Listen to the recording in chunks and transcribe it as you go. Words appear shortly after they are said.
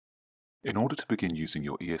In order to begin using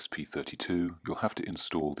your ESP32, you'll have to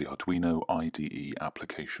install the Arduino IDE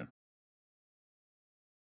application.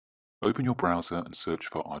 Open your browser and search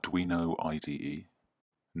for Arduino IDE.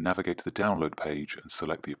 Navigate to the download page and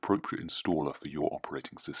select the appropriate installer for your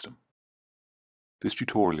operating system. This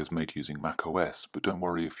tutorial is made using macOS, but don't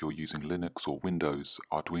worry if you're using Linux or Windows,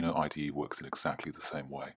 Arduino IDE works in exactly the same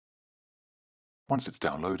way. Once it's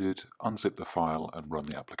downloaded, unzip the file and run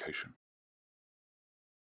the application.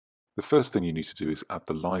 The first thing you need to do is add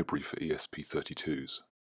the library for ESP32s.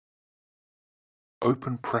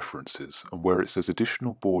 Open Preferences, and where it says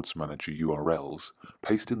Additional Boards Manager URLs,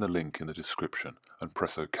 paste in the link in the description and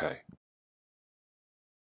press OK.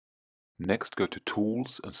 Next, go to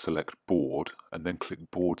Tools and select Board, and then click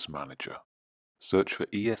Boards Manager. Search for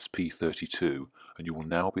ESP32 and you will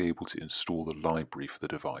now be able to install the library for the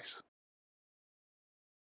device.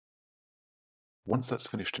 Once that's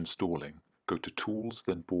finished installing, go to Tools,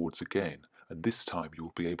 then Boards again, and this time you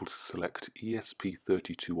will be able to select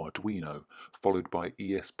ESP32 Arduino followed by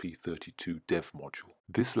ESP32 Dev module.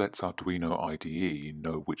 This lets Arduino IDE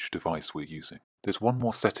know which device we're using. There's one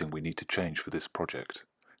more setting we need to change for this project.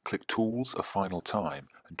 Click Tools a final time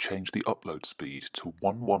and change the upload speed to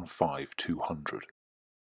 115/200.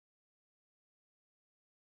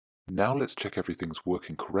 Now let's check everything's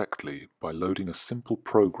working correctly by loading a simple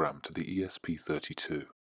program to the ESP32.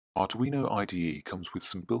 Arduino IDE comes with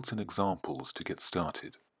some built-in examples to get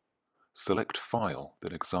started. Select File,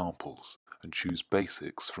 then Examples, and choose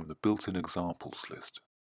Basics from the built-in examples list.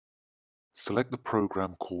 Select the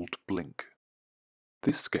program called Blink.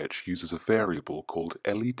 This sketch uses a variable called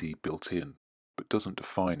LED built-in, but doesn't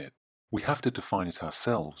define it. We have to define it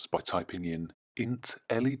ourselves by typing in int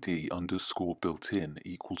LED_built-in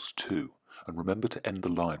equals 2, and remember to end the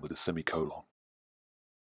line with a semicolon.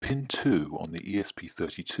 Pin 2 on the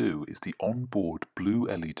ESP32 is the onboard blue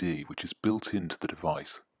LED which is built into the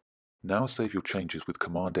device. Now save your changes with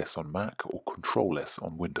Command S on Mac or Control S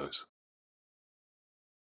on Windows.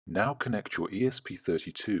 Now connect your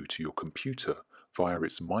ESP32 to your computer via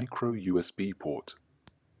its micro USB port.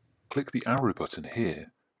 Click the arrow button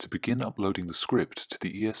here to begin uploading the script to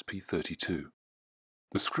the ESP32.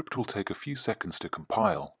 The script will take a few seconds to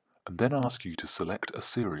compile and then ask you to select a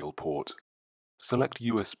serial port. Select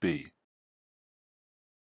USB.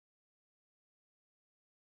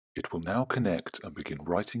 It will now connect and begin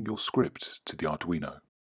writing your script to the Arduino.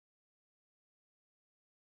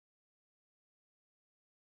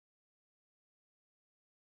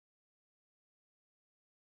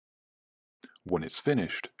 When it's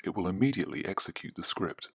finished, it will immediately execute the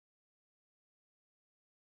script.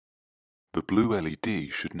 The blue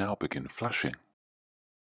LED should now begin flashing.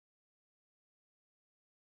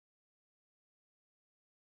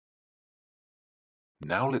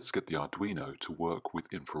 Now let's get the Arduino to work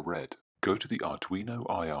with infrared. Go to the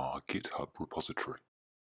Arduino-IRremote Github repository.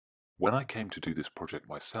 When I came to do this project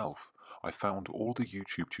myself, I found all the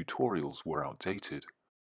YouTube tutorials were outdated.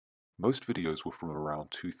 Most videos were from around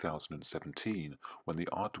 2017, when the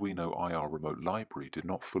Arduino-IRremote library did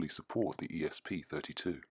not fully support the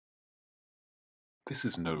ESP32. This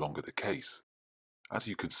is no longer the case. As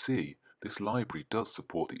you can see, this library does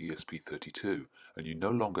support the ESP32, and you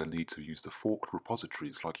no longer need to use the forked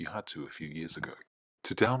repositories like you had to a few years ago.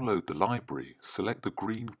 To download the library, select the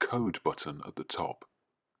green Code button at the top,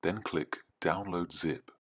 then click Download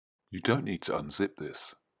Zip. You don't need to unzip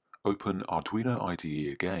this. Open Arduino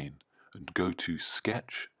IDE again and go to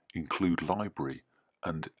Sketch, Include Library,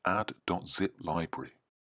 and Add.zip library.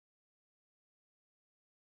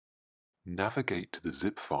 Navigate to the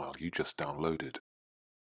zip file you just downloaded.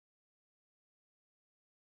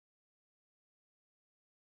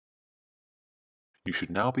 You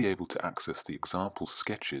should now be able to access the example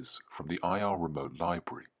sketches from the IRremote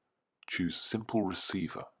library. Choose Simple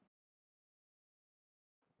Receiver.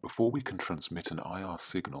 Before we can transmit an IR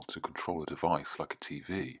signal to control a device like a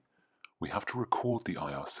TV, we have to record the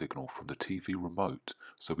IR signal from the TV remote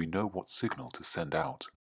so we know what signal to send out.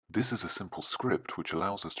 This is a simple script which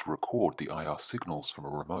allows us to record the IR signals from a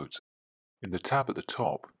remote. In the tab at the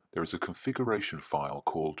top, there is a configuration file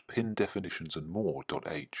called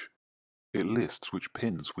pindefinitions-and-more.h. It lists which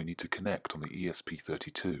pins we need to connect on the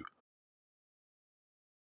ESP32.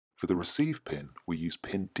 For the receive pin, we use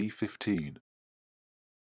pin D15.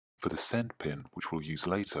 For the send pin, which we'll use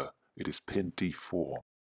later, it is pin D4.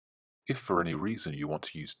 If for any reason you want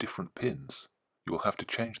to use different pins, you will have to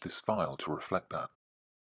change this file to reflect that.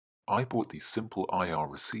 I bought these simple IR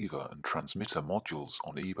receiver and transmitter modules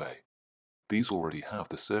on eBay. These already have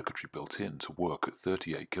the circuitry built in to work at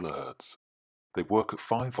 38 kHz. They work at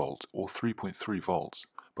 5 volts or 3.3 volts,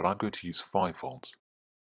 but I'm going to use 5 volts.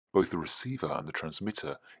 Both the receiver and the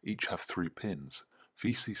transmitter each have 3 pins: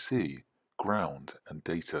 VCC, ground, and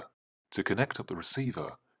data. To connect up the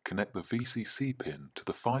receiver, connect the VCC pin to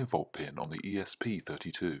the 5V pin on the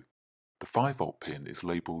ESP32. The 5V pin is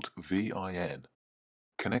labelled VIN.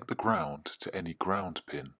 Connect the ground to any ground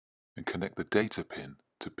pin, and connect the data pin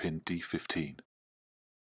to pin D15.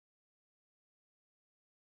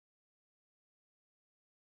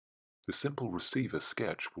 The simple receiver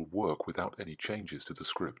sketch will work without any changes to the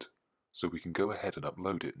script, so we can go ahead and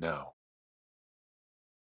upload it now.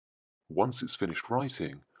 Once it's finished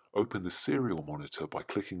writing, open the serial monitor by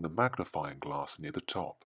clicking the magnifying glass near the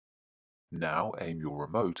top. Now aim your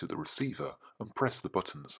remote at the receiver and press the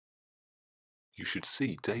buttons. You should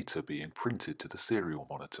see data being printed to the serial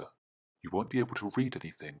monitor. You won't be able to read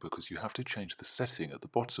anything because you have to change the setting at the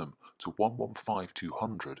bottom to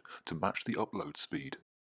 115200 to match the upload speed.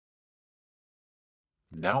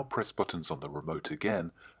 Now press buttons on the remote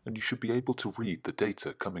again and you should be able to read the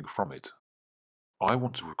data coming from it. I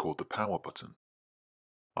want to record the power button.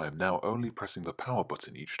 I am now only pressing the power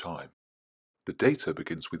button each time. The data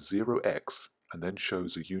begins with 0x and then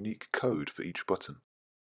shows a unique code for each button.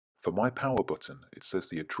 For my power button, it says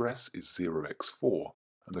the address is 0x4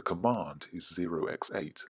 and the command is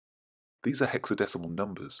 0x8. These are hexadecimal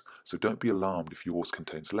numbers, so don't be alarmed if yours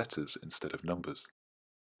contains letters instead of numbers.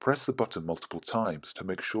 Press the button multiple times to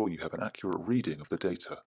make sure you have an accurate reading of the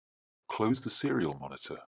data. Close the serial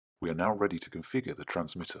monitor. We are now ready to configure the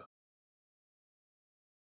transmitter.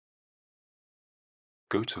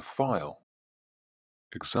 Go to File,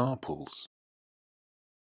 Examples,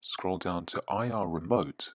 scroll down to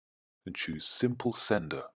IRremote and choose Simple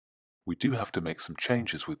Sender. We do have to make some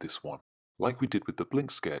changes with this one. Like we did with the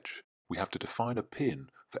blink sketch, we have to define a pin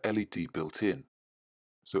for LED built in.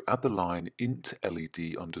 So add the line int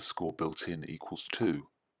LED underscore built in equals 2,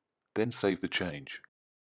 then save the change.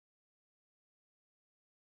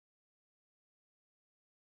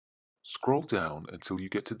 Scroll down until you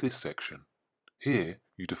get to this section. Here,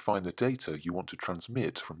 you define the data you want to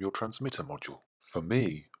transmit from your transmitter module. For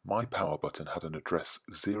me, my power button had an address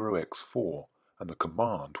 0x4 and the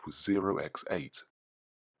command was 0x8.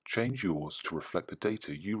 Change yours to reflect the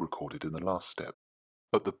data you recorded in the last step.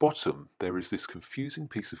 At the bottom, there is this confusing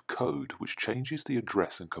piece of code which changes the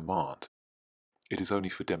address and command. It is only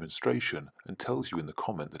for demonstration and tells you in the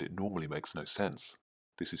comment that it normally makes no sense.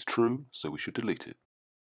 This is true, so we should delete it.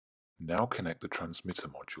 Now connect the transmitter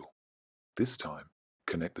module. This time,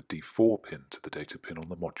 connect the D4 pin to the data pin on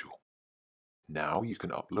the module. Now you can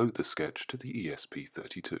upload the sketch to the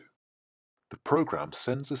ESP32. The program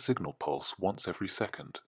sends a signal pulse once every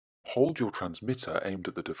second. Hold your transmitter aimed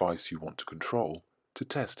at the device you want to control to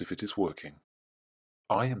test if it is working.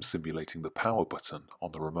 I am simulating the power button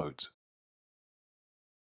on the remote.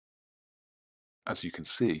 As you can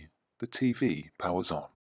see, the TV powers on.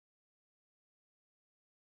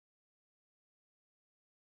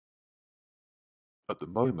 At the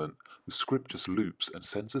moment, the script just loops and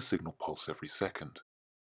sends a signal pulse every second.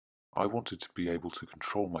 I wanted to be able to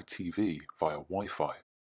control my TV via Wi-Fi,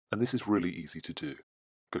 and this is really easy to do.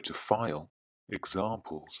 Go to File,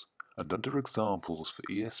 Examples, and under Examples for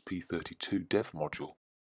ESP32 Dev Module,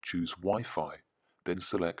 choose Wi-Fi, then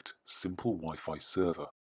select Simple Wi-Fi Server.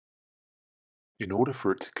 In order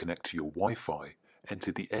for it to connect to your Wi-Fi,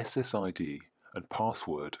 enter the SSID and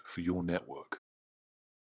password for your network.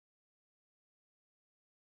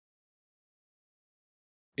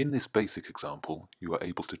 In this basic example, you are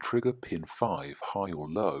able to trigger pin 5 high or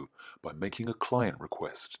low by making a client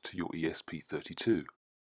request to your ESP32.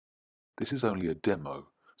 This is only a demo,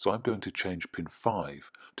 so I'm going to change pin 5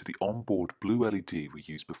 to the onboard blue LED we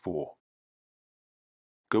used before.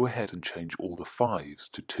 Go ahead and change all the 5s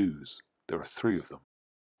to 2s. There are 3 of them.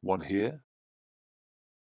 1 here,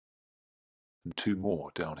 and 2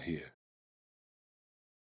 more down here.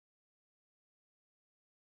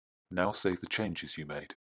 Now save the changes you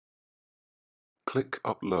made. Click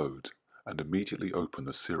Upload and immediately open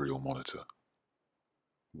the serial monitor.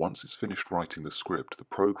 Once it's finished writing the script, the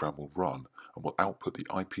program will run and will output the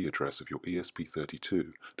IP address of your ESP32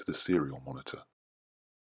 to the serial monitor.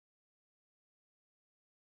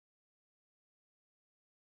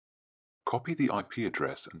 Copy the IP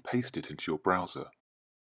address and paste it into your browser.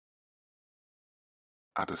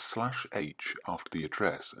 Add a /h after the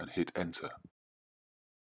address and hit Enter.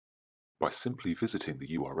 By simply visiting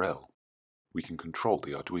the URL, we can control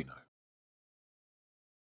the Arduino.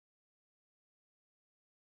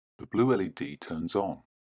 The blue LED turns on.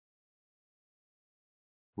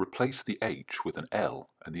 Replace the H with an L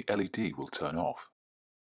and the LED will turn off.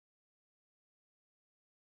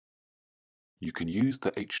 You can use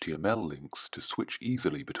the HTML links to switch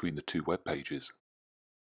easily between the two web pages.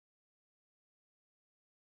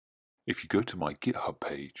 If you go to my GitHub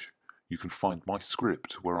page, you can find my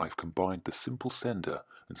script where I've combined the simple sender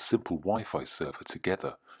and simple Wi-Fi server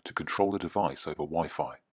together to control a device over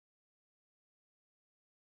Wi-Fi.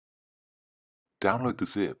 Download the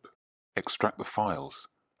zip, extract the files,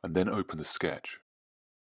 and then open the sketch.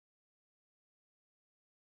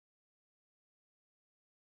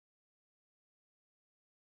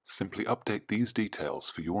 Simply update these details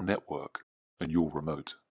for your network and your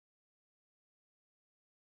remote.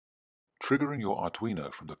 Triggering your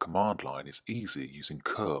Arduino from the command line is easy using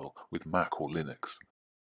curl with Mac or Linux.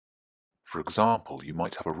 For example, you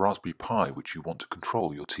might have a Raspberry Pi which you want to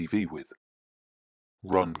control your TV with.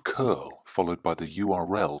 Run curl followed by the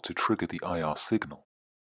URL to trigger the IR signal.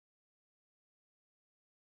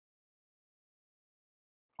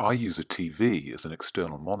 I use a TV as an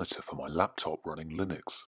external monitor for my laptop running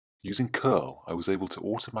Linux. Using curl, I was able to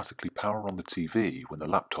automatically power on the TV when the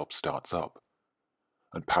laptop starts up,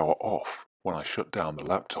 and power off when I shut down the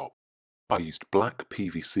laptop. I used black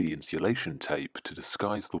PVC insulation tape to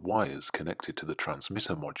disguise the wires connected to the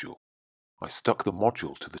transmitter module. I stuck the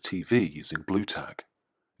module to the TV using blue tack.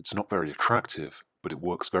 It's not very attractive, but it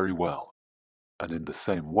works very well. And in the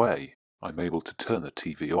same way, I'm able to turn the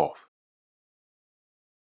TV off.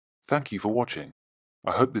 Thank you for watching.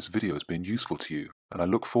 I hope this video has been useful to you, and I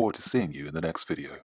look forward to seeing you in the next video.